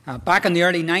Back in the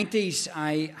early 90s,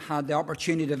 I had the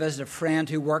opportunity to visit a friend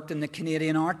who worked in the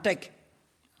Canadian Arctic.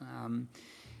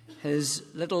 His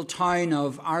little town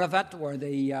of Aravat, where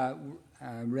the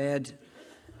red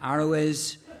arrow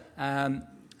is,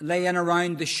 lay in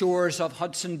around the shores of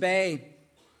Hudson Bay.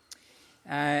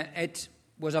 It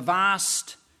was a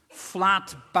vast,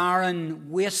 flat, barren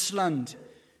wasteland,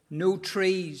 no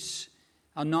trees,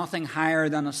 and nothing higher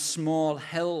than a small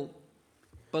hill.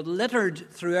 But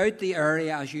littered throughout the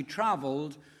area as you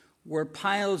travelled were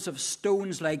piles of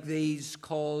stones like these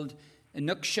called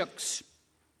inukshuks.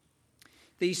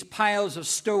 These piles of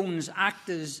stones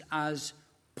acted as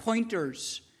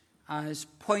pointers, as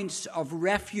points of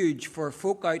refuge for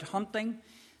folk out hunting,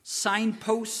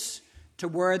 signposts to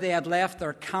where they had left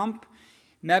their camp.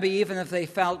 Maybe even if they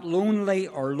felt lonely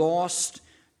or lost,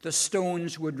 the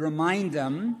stones would remind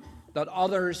them that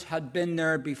others had been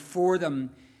there before them,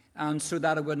 and so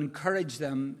that it would encourage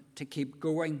them to keep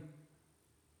going.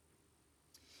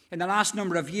 In the last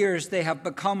number of years, they have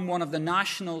become one of the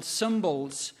national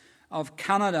symbols of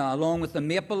Canada, along with the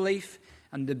maple leaf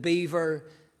and the beaver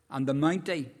and the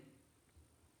mountie.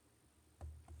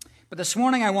 But this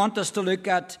morning I want us to look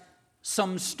at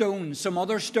some stones, some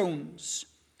other stones.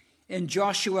 In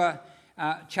Joshua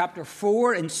chapter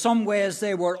 4, in some ways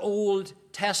they were Old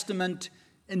Testament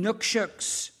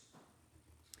inukshuks.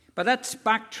 But let's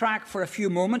backtrack for a few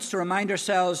moments to remind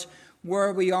ourselves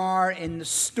where we are in the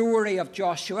story of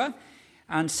Joshua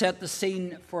and set the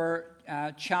scene for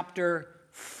chapter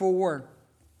 4.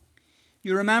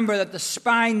 You remember that the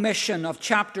spying mission of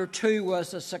chapter 2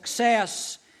 was a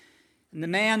success, and the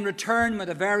men returned with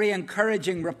a very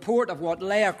encouraging report of what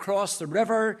lay across the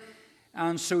river,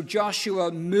 and so Joshua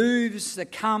moves the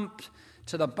camp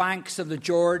to the banks of the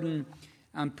Jordan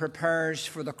and prepares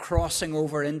for the crossing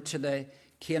over into the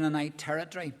Canaanite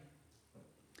territory.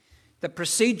 The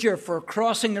procedure for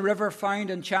crossing the river found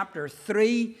in chapter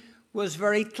 3 was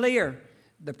very clear.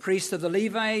 The priests of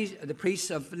Levi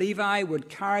would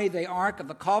carry the Ark of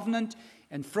the Covenant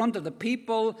in front of the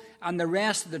people, and the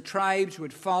rest of the tribes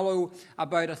would follow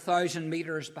about 1,000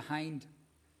 meters behind.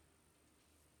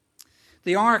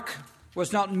 The Ark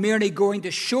was not merely going to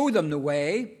show them the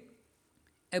way,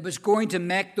 it was going to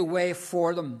make the way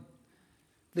for them.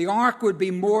 The ark would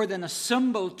be more than a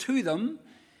symbol to them,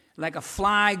 like a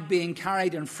flag being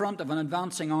carried in front of an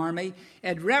advancing army.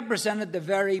 It represented the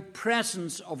very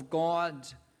presence of God.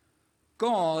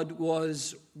 God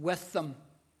was with them.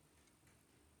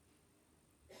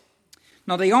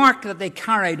 Now, the ark that they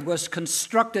carried was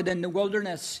constructed in the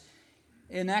wilderness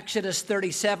in Exodus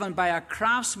 37 by a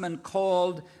craftsman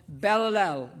called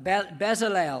Bezalel.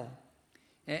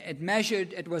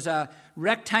 It was a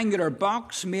rectangular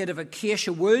box made of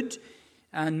acacia wood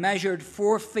and measured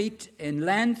 4 feet in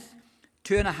length,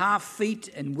 2.5 feet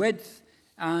in width,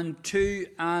 and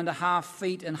 2.5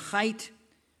 feet in height.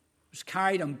 It was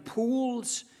carried on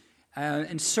poles,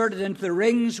 inserted into the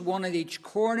rings, one at each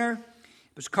corner.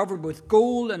 It was covered with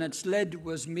gold, and its lid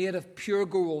was made of pure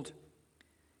gold.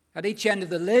 At each end of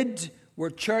the lid were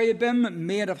cherubim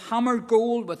made of hammered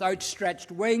gold with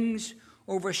outstretched wings,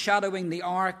 overshadowing the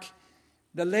ark.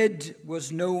 The lid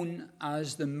was known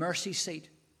as the mercy seat.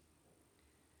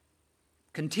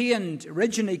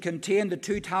 Originally contained the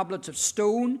 2 tablets of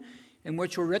stone in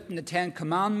which were written the 10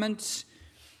 Commandments.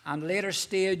 And later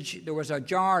stage, there was a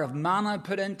jar of manna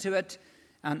put into it,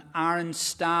 and Aaron's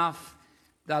staff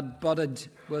that budded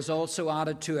was also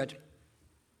added to it.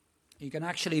 You can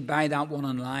actually buy that one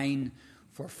online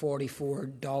for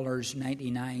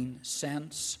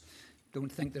 $44.99. Don't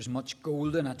think there's much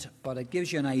gold in it, but it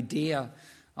gives you an idea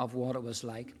of what it was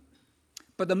like.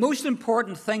 But the most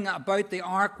important thing about the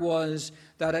ark was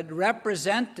that it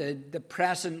represented the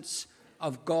presence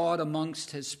of God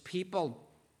amongst his people.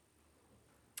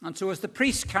 And so as the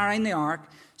priests carrying the ark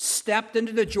stepped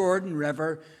into the Jordan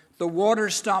River, the water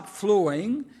stopped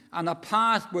flowing and a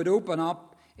path would open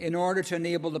up in order to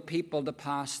enable the people to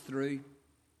pass through.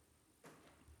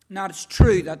 Now, it's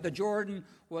true that the Jordan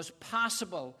was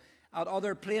passable at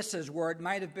other places where it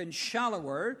might have been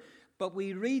shallower, but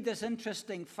we read this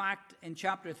interesting fact in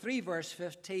chapter 3, verse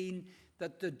 15,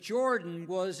 that the Jordan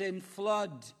was in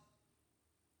flood.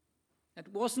 It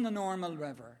wasn't a normal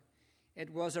river.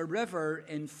 It was a river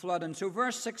in flood. And so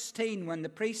verse 16, when the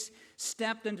priests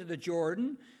stepped into the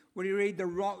Jordan, we read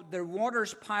the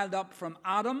waters piled up from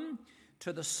Adam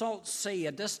to the Salt Sea,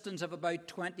 a distance of about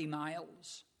 20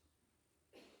 miles.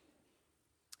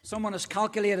 Someone has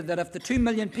calculated that if the 2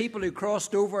 million people who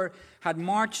crossed over had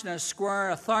marched in a square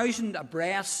 1,000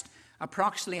 abreast,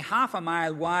 approximately half a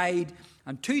mile wide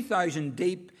and 2,000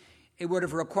 deep, it would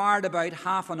have required about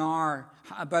an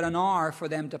hour for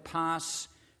them to pass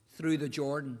through the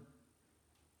Jordan.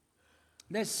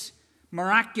 This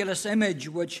miraculous image,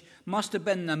 which must have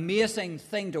been an amazing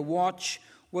thing to watch,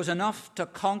 was enough to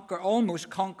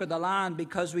almost conquer the land,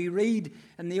 because we read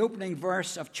in the opening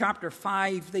verse of chapter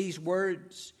 5 these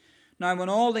words: "Now when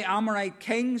all the Amorite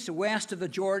kings west of the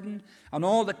Jordan and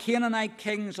all the Canaanite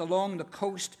kings along the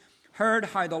coast heard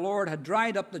how the Lord had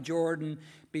dried up the Jordan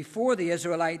before the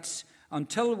Israelites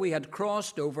until we had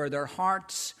crossed over, their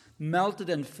hearts melted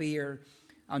in fear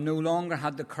and no longer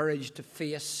had the courage to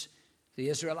face the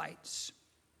Israelites."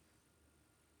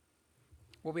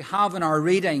 What we have in our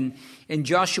reading in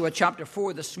Joshua chapter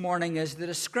 4 this morning is the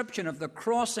description of the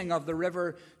crossing of the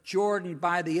river Jordan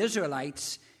by the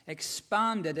Israelites,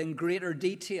 expanded in greater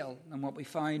detail than what we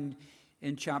find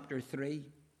in chapter 3.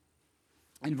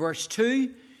 In verse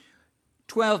 2,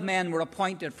 12 men were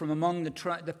appointed from among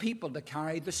the people to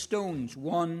carry the stones,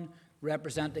 one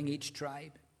representing each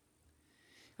tribe.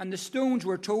 And the stones,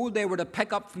 we're told, they were to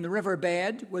pick up from the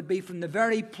riverbed, would be from the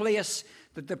very place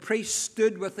that the priest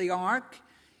stood with the ark,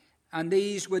 and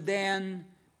these would then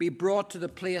be brought to the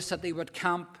place that they would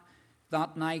camp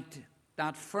that night,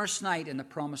 that first night in the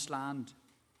Promised Land.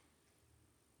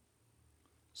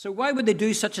 So why would they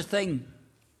do such a thing?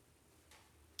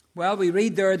 Well, we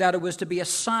read there that it was to be a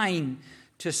sign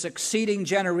to succeeding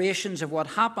generations of what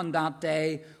happened that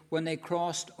day when they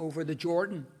crossed over the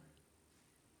Jordan.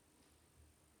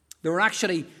 There were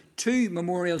actually 2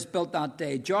 memorials built that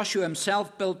day. Joshua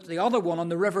himself built the other one on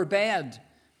the riverbed,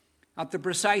 at the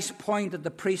precise point that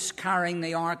the priests carrying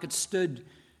the ark had stood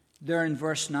there in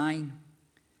verse 9.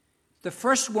 The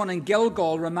first one in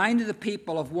Gilgal reminded the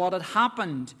people of what had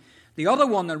happened. The other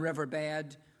one, the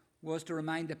riverbed, was to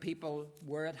remind the people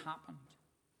where it happened.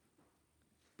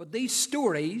 But these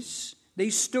stories,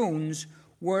 these stones,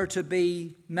 were to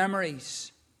be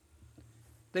memories.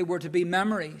 They were to be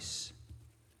memories.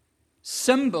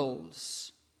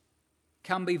 Symbols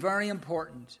can be very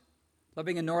important.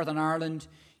 Living in Northern Ireland,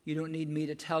 you don't need me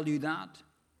to tell you that.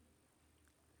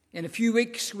 In a few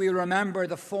weeks, we remember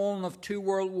the falling of 2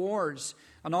 world wars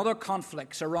and other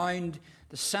conflicts around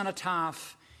the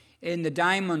cenotaph in the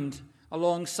diamond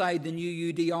alongside the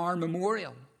new UDR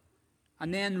memorial.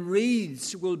 And then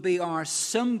wreaths will be our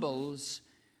symbols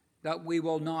that we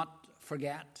will not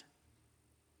forget.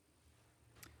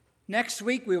 Next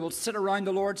week, we will sit around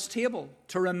the Lord's table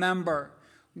to remember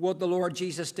what the Lord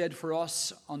Jesus did for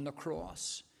us on the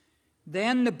cross.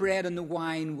 Then the bread and the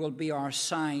wine will be our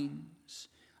signs,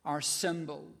 our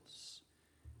symbols,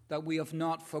 that we have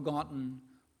not forgotten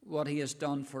what he has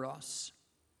done for us.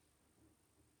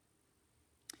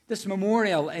 This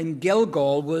memorial in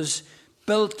Gilgal was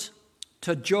built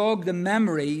to jog the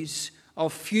memories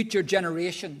of future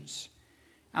generations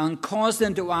and cause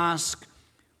them to ask,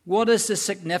 what is the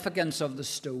significance of the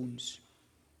stones?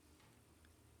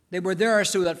 They were there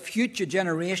so that future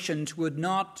generations would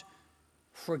not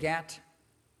forget.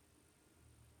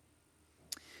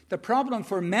 The problem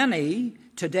for many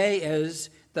today is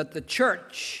that the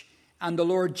church and the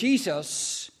Lord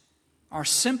Jesus are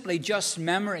simply just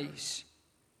memories,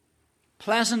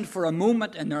 pleasant for a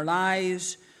moment in their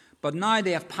lives, but now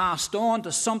they have passed on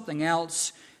to something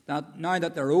else, that now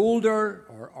that they're older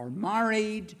or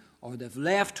married, or they've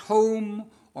left home,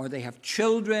 or they have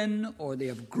children, or they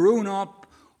have grown up,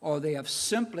 or they have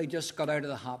simply just got out of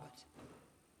the habit.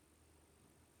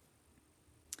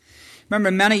 Remember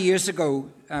many years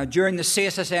ago, during the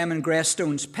CSSM in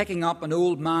Greystones, picking up an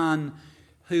old man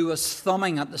who was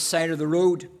thumbing at the side of the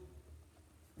road.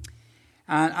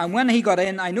 And when he got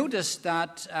in, I noticed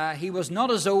that he was not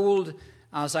as old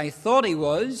as I thought he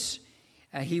was.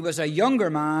 He was a younger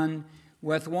man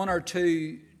with 1 or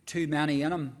 2 too many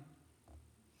in him.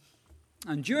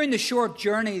 And during the short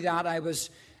journey that I was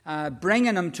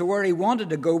bringing him to where he wanted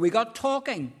to go, we got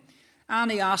talking. And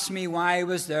he asked me why I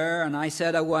was there, and I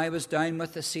said, oh, I was down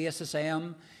with the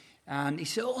CSSM. And he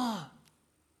said,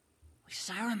 he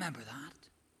says, I remember that.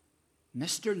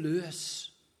 Mr. Lewis.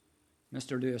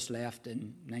 Mr. Lewis left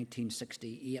in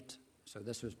 1968, so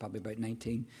this was probably about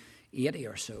 1980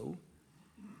 or so.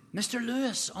 Mr.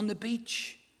 Lewis on the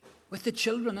beach with the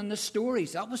children and the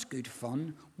stories. That was good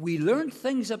fun. We learned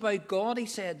things about God, he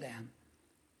said then.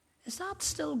 Is that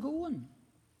still going?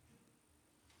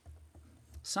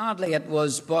 Sadly, it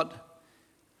was but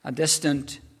a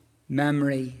distant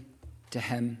memory to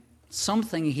him,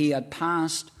 something he had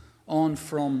passed on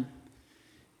from.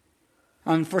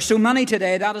 And for so many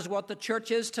today, that is what the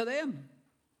church is to them.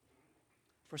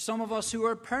 For some of us who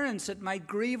are parents, it might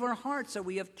grieve our hearts that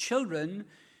we have children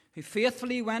who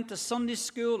faithfully went to Sunday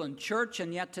school and church,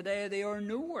 and yet today they are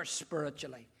nowhere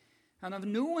spiritually and have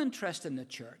no interest in the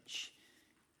church.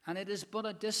 and it is but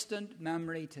a distant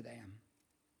memory to them.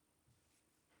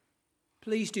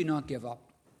 Please do not give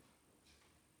up.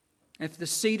 If the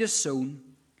seed is sown,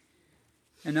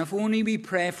 and if only we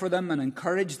pray for them and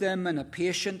encourage them in a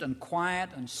patient and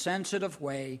quiet and sensitive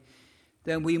way,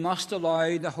 then we must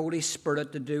allow the Holy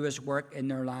Spirit to do His work in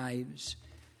their lives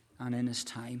and in His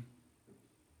time.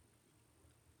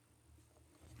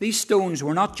 These stones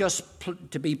were not just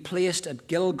to be placed at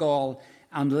Gilgal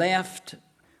and left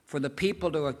for the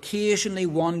people to occasionally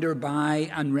wander by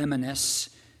and reminisce.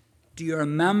 Do you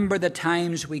remember the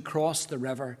times we crossed the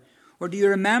river? Or do you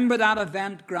remember that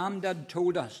event Grandad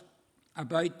told us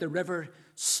about the river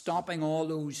stopping all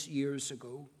those years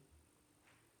ago?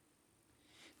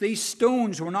 These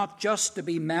stones were not just to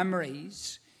be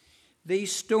memories.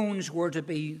 These stones were to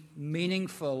be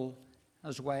meaningful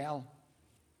as well.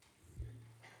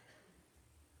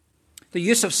 The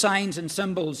use of signs and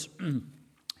symbols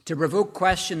to provoke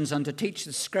questions and to teach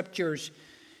the Scriptures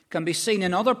can be seen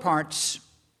in other parts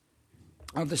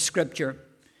of the Scripture.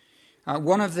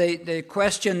 One of the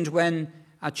questions when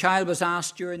a child was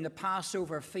asked during the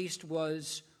Passover feast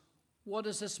was, what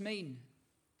does this mean?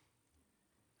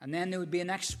 And then there would be an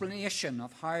explanation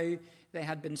of how they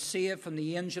had been saved from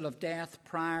the angel of death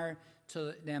prior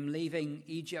to them leaving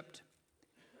Egypt.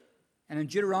 And in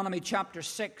Deuteronomy chapter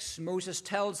 6, Moses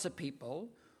tells the people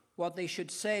what they should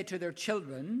say to their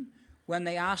children when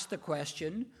they ask the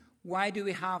question, why do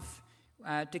we have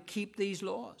to keep these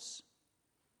laws?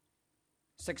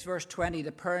 6 verse 20,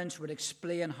 the parents would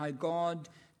explain how God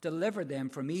delivered them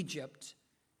from Egypt.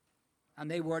 And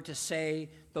they were to say,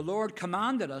 the Lord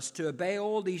commanded us to obey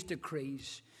all these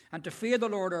decrees and to fear the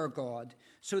Lord our God,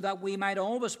 so that we might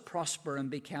always prosper and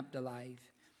be kept alive.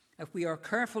 If we are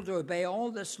careful to obey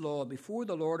all this law before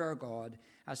the Lord our God,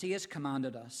 as He has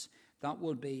commanded us, that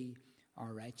will be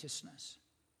our righteousness.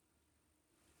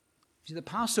 See, the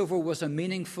Passover was a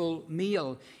meaningful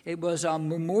meal. It was a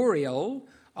memorial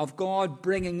of God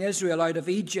bringing Israel out of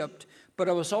Egypt, but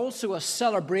it was also a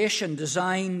celebration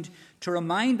designed to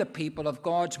remind the people of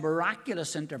God's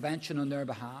miraculous intervention on their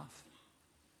behalf.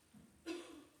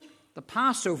 The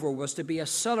Passover was to be a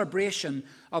celebration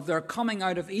of their coming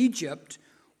out of Egypt,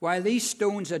 while these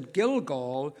stones at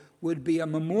Gilgal would be a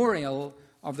memorial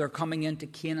of their coming into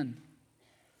Canaan.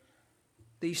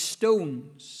 These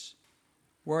stones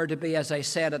were to be, as I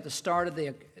said at the start, of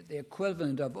the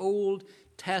equivalent of Old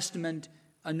Testament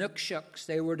anukshuks.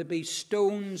 They were to be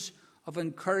stones of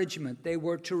encouragement. They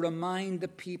were to remind the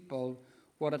people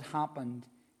what had happened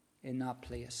in that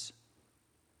place.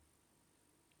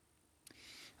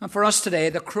 And for us today,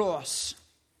 the cross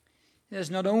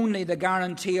is not only the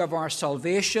guarantee of our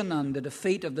salvation and the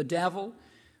defeat of the devil,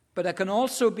 but it can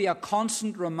also be a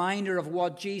constant reminder of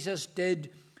what Jesus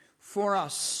did for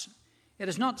us. It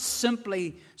is not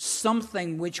simply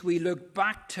something which we look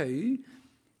back to,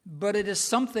 but it is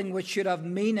something which should have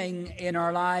meaning in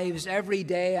our lives every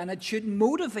day, and it should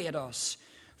motivate us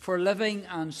for living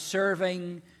and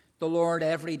serving the Lord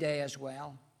every day as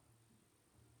well.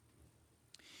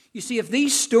 You see, if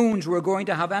these stones were going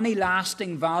to have any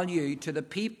lasting value to the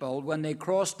people when they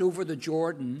crossed over the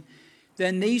Jordan,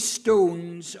 then these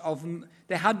stones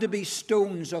they had to be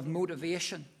stones of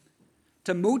motivation,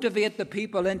 to motivate the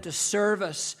people into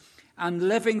service and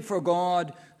living for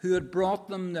God who had brought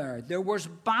them there. There was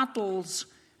battles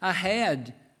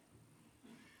ahead.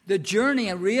 The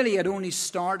journey really had only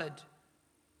started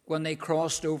when they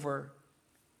crossed over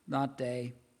that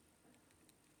day.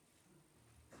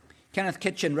 Kenneth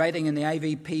Kitchen, writing in the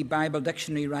IVP Bible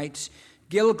Dictionary, writes,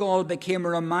 Gilgal became a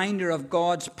reminder of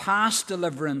God's past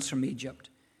deliverance from Egypt,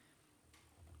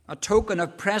 a token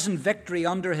of present victory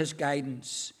under His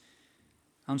guidance,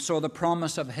 and saw the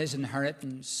promise of His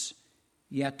inheritance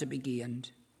yet to be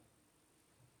gained.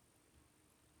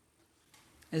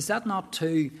 Is that not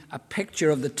too a picture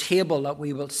of the table that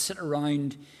we will sit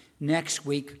around next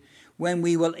week when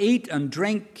we will eat and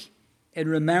drink in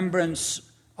remembrance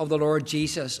of the Lord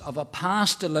Jesus, of a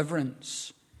past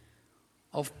deliverance,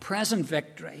 of present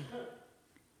victory,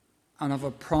 and of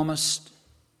a promised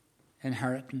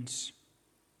inheritance?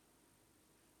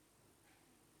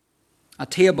 A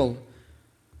table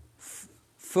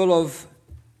full of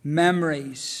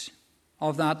memories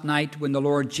of that night when the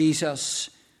Lord Jesus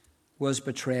was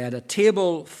betrayed. A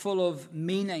table full of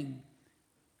meaning,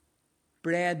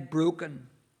 bread broken,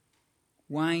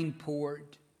 wine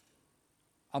poured,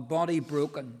 a body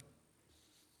broken,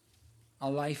 a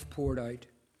life poured out.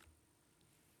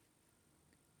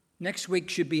 Next week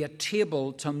should be a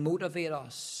table to motivate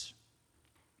us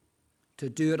to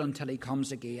do it until He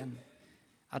comes again.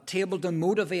 A table to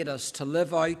motivate us to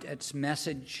live out its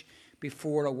message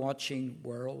before a watching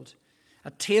world.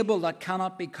 a table that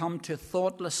cannot be come to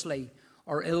thoughtlessly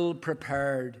or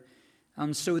ill-prepared.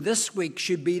 And so this week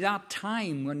should be that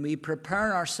time when we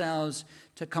prepare ourselves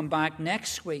to come back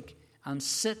next week and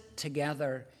sit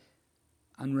together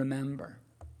and remember.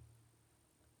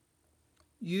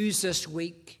 Use this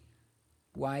week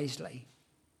wisely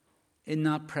in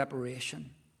that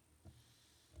preparation.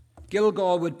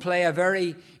 Gilgal would play a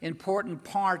very important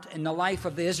part in the life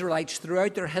of the Israelites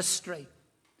throughout their history.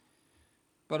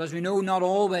 But as we know, not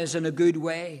always in a good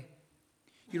way.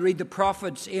 You read the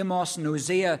prophets Amos and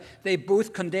Hosea, they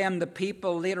both condemned the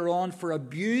people later on for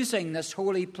abusing this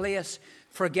holy place,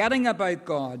 forgetting about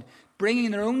God,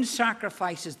 bringing their own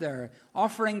sacrifices there,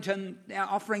 offering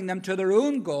them to their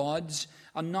own gods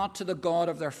and not to the God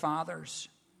of their fathers.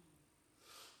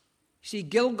 See,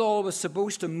 Gilgal was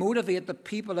supposed to motivate the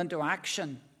people into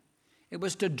action. It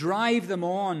was to drive them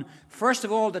on, first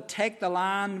of all, to take the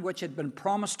land which had been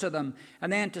promised to them,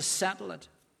 and then to settle it.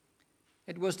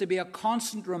 It was to be a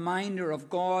constant reminder of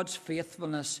God's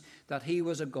faithfulness, that he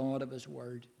was a God of his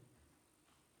word.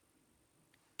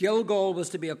 Gilgal was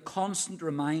to be a constant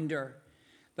reminder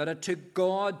that it took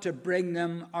God to bring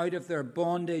them out of their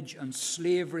bondage and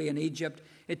slavery in Egypt.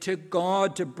 It took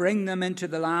God to bring them into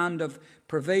the land of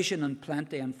provision and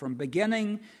plenty. And from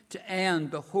beginning to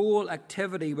end, the whole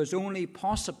activity was only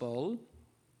possible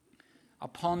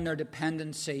upon their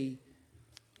dependency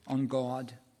on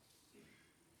God.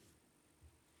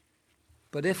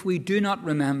 But if we do not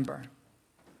remember,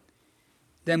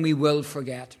 then we will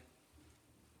forget.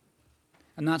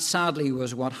 And that sadly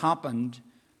was what happened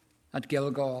at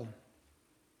Gilgal.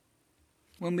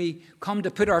 When we come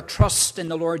to put our trust in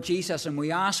the Lord Jesus and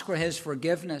we ask for his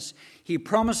forgiveness, he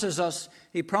promises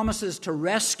to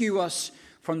rescue us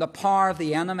from the power of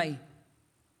the enemy.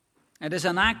 It is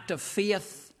an act of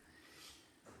faith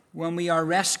when we are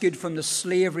rescued from the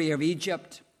slavery of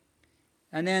Egypt.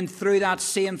 And then through that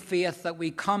same faith that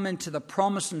we come into the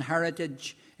promised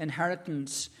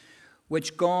inheritance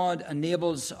which God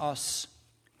enables us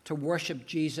to worship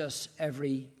Jesus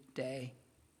every day.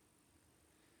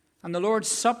 And the Lord's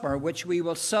Supper, which we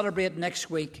will celebrate next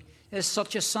week, is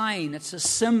such a sign. It's a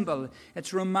symbol.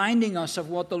 It's reminding us of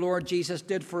what the Lord Jesus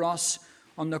did for us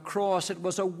on the cross. It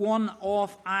was a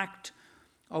one-off act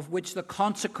of which the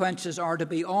consequences are to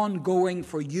be ongoing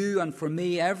for you and for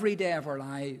me every day of our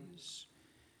lives,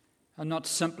 and not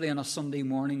simply on a Sunday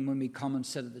morning when we come and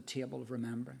sit at the table of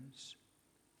remembrance.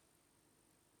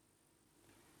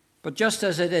 But just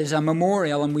as it is a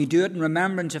memorial and we do it in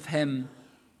remembrance of him,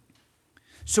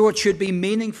 so it should be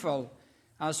meaningful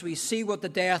as we see what the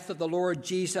death of the Lord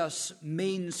Jesus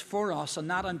means for us, and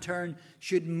that in turn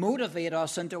should motivate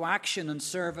us into action and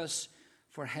service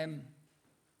for him.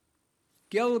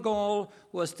 Gilgal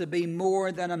was to be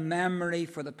more than a memory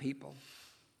for the people.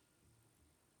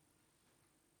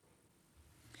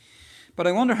 But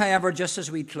I wonder, however, just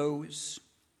as we close,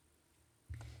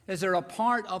 is there a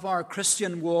part of our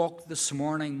Christian walk this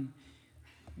morning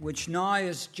which now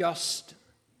is just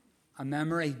a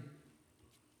memory?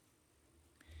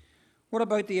 What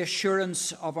about the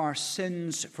assurance of our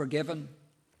sins forgiven?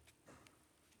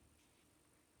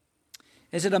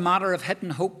 Is it a matter of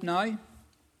hitting hope now?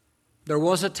 There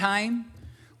was a time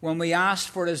when we asked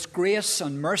for his grace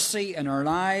and mercy in our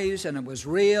lives, and it was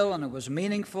real and it was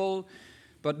meaningful,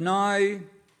 but now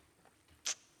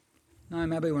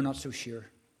maybe we're not so sure.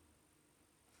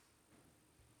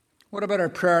 What about our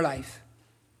prayer life?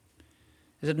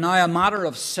 Is it now a matter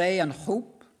of say and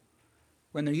hope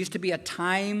when there used to be a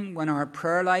time when our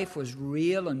prayer life was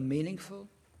real and meaningful?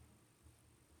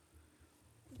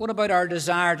 What about our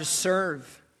desire to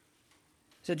serve?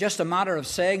 Is it just a matter of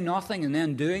saying nothing and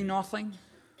then doing nothing,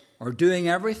 or doing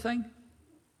everything?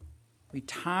 Are we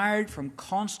tired from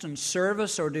constant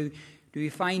service, or do we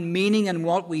find meaning in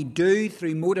what we do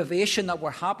through motivation that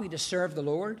we're happy to serve the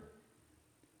Lord?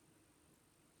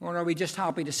 Or are we just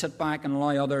happy to sit back and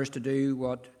allow others to do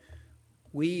what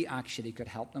we actually could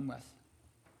help them with?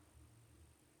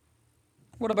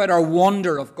 What about our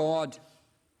wonder of God?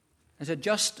 Is it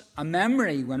just a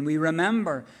memory when we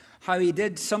remember how he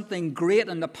did something great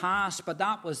in the past, but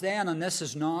that was then and this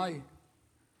is now?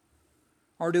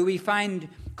 Or do we find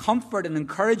comfort and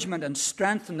encouragement and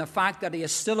strength in the fact that he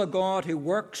is still a God who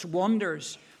works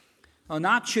wonders? And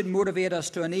that should motivate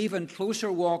us to an even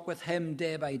closer walk with him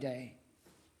day by day.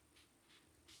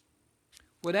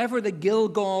 Whatever the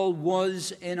Gilgal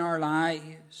was in our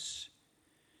lives,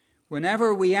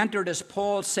 whenever we entered, as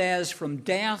Paul says, from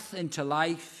death into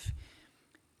life,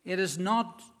 it is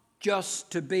not just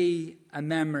to be a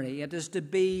memory. It is to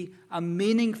be a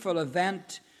meaningful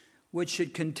event which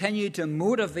should continue to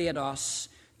motivate us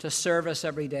to service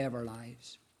every day of our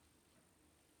lives.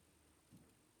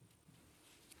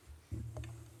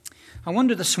 I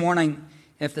wonder this morning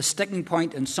if the sticking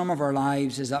point in some of our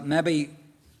lives is that maybe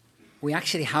we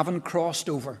actually haven't crossed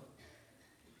over.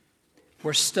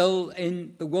 We're still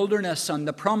in the wilderness, and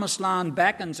the promised land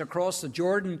beckons across the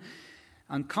Jordan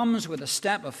and comes with a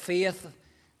step of faith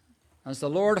as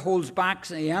the Lord holds back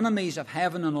the enemies of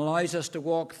heaven and allows us to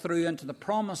walk through into the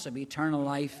promise of eternal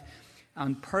life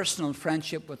and personal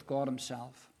friendship with God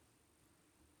himself.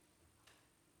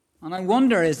 And I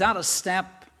wonder, is that a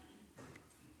step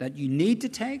that you need to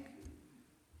take,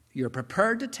 you're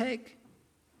prepared to take,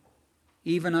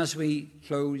 even as we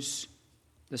close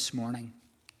this morning?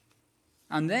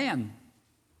 And then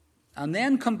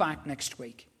come back next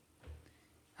week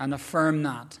and affirm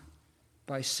that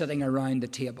by sitting around the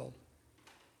table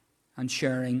and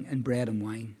sharing in bread and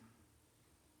wine.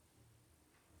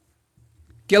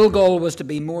 Gilgal was to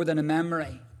be more than a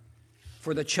memory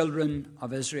for the children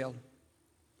of Israel.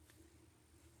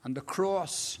 And the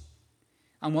cross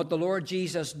and what the Lord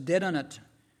Jesus did on it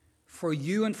for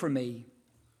you and for me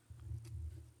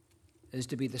is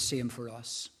to be the same for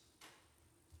us.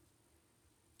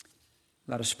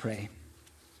 Let us pray.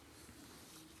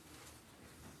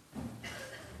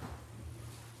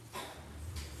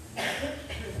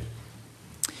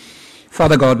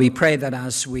 Father God, we pray that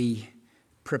as we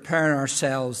prepare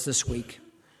ourselves this week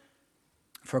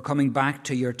for coming back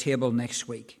to your table next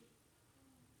week,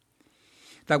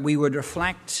 that we would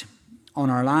reflect on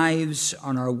our lives,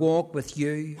 on our walk with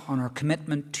you, on our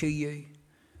commitment to you,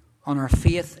 on our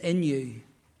faith in you.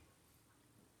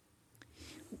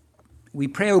 We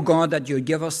pray, O God, that you would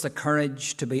give us the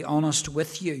courage to be honest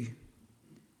with you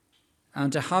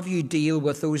and to have you deal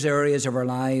with those areas of our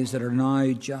lives that are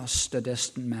now just a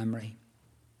distant memory.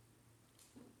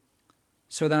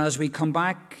 So that as we come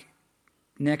back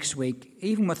next week,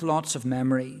 even with lots of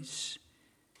memories,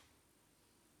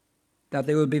 that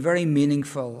they will be very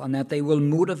meaningful and that they will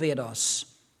motivate us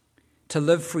to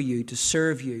live for you, to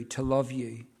serve you, to love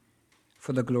you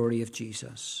for the glory of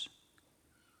Jesus.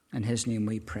 In his name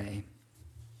we pray.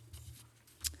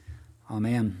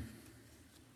 Amen.